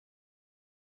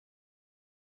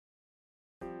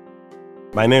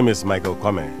My name is Michael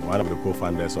Commeh, one of the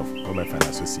co-founders of Comeph and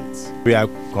Associates. We are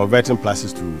converting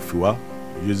plastics to fuel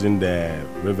using the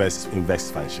reverse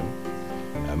inverse function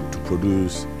to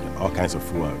produce all kinds of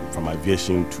fuel, from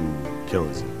aviation to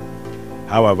kerosene.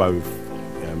 However, we've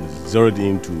zeroed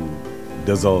into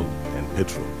diesel and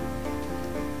petrol.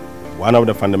 One of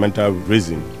the fundamental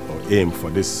reasons or aim for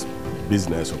this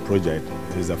business or project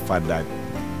is the fact that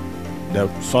the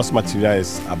source material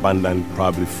is abundant,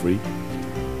 probably free,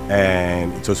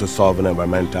 and it's also solving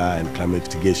environmental and climate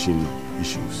mitigation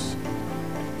issues.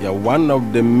 Yeah, one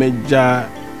of the major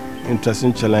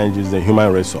interesting challenges is the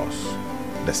human resource,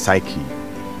 the psyche,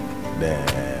 the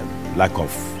lack of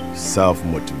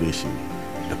self-motivation,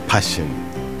 the passion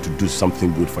to do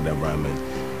something good for the environment.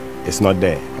 It's not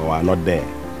there or are not there.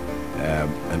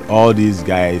 And all these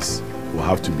guys will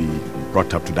have to be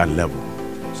brought up to that level.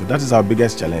 So that is our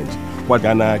biggest challenge. What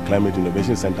Ghana Climate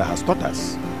Innovation Center has taught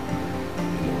us.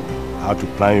 How to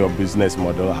plan your business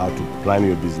model, how to plan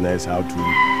your business, how to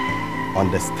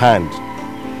understand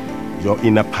your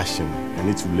inner passion and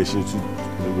its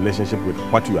relationship with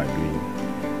what you are doing,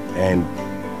 and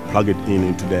plug it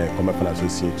into the Comeph and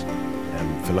Associates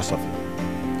philosophy.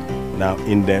 Now,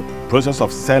 in the process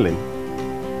of selling,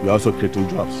 we're also creating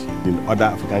jobs in other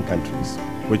African countries,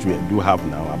 which we do have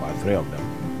now, about 3 of them: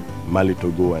 Mali,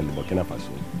 Togo, and Burkina Faso.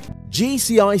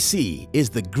 GCIC is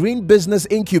the Green Business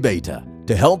Incubator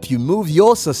to help you move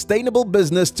your sustainable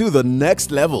business to the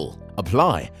next level.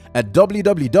 Apply at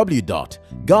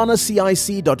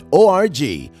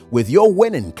www.ghanacic.org with your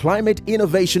winning climate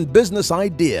innovation business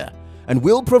idea, and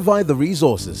we'll provide the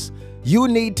resources you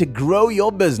need to grow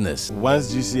your business.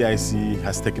 Once GCIC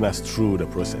has taken us through the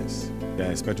process, we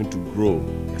are expecting to grow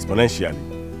exponentially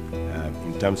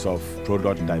in terms of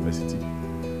product diversity,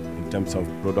 in terms of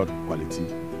product quality,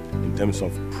 in terms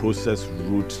of process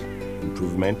route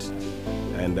improvement,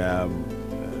 and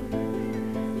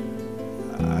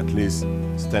at least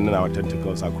extending our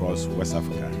tentacles across West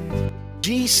Africa.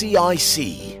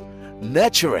 GCIC,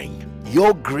 nurturing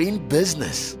your green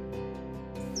business.